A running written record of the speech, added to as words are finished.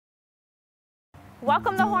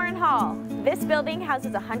Welcome to Horne Hall. This building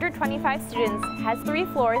houses 125 students, has 3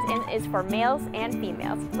 floors, and is for males and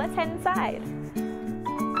females. Let's head inside.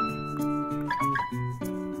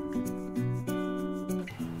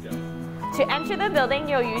 To enter the building,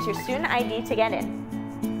 you'll use your student ID to get in.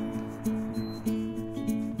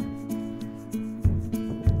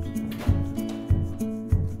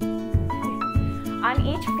 On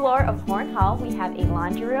each floor of Horne Hall, we have a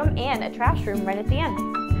laundry room and a trash room right at the end.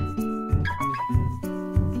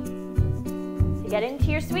 To get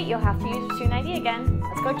into your suite, you'll have to use your student ID again.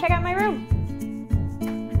 Let's go check out my room.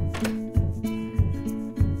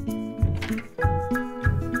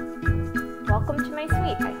 Welcome to my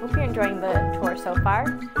suite. I hope you're enjoying the tour so far.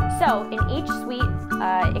 So in each suite,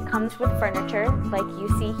 it comes with furniture. Like you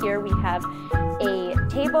see here, we have a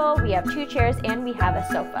table, we have 2 chairs, and we have a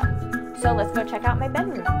sofa. So let's go check out my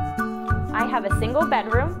bedroom. I have a single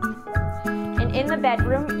bedroom, and in the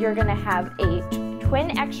bedroom, you're gonna have a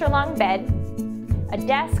twin extra long bed, a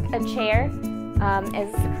desk, a chair, as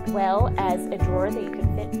well as a drawer that you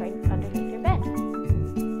can fit right underneath your bed.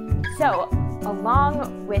 So,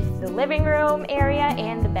 along with the living room area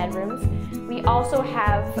and the bedrooms, we also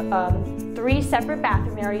have 3 separate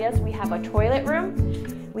bathroom areas. We have a toilet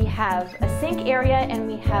room, we have a sink area, and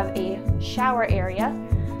we have a shower area.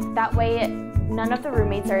 That way, none of the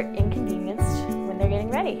roommates are inconvenienced when they're getting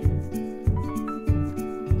ready.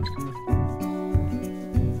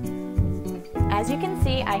 As you can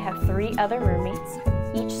see, I have 3 other roommates.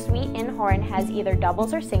 Each suite in Horne has either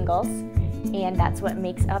doubles or singles, and that's what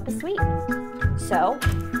makes up a suite. So,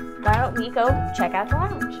 why don't we go check out the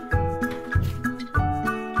lounge?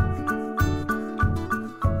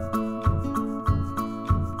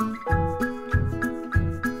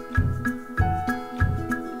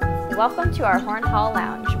 Welcome to our Horne Hall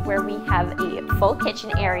Lounge, where we have a full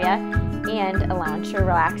kitchen area and a lounge to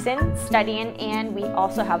relax in, study in, and we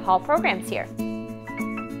also have hall programs here.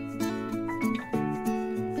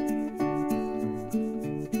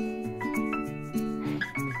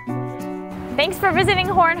 Thanks for visiting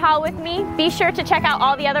Horne Hall with me. Be sure to check out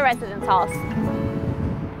all the other residence halls.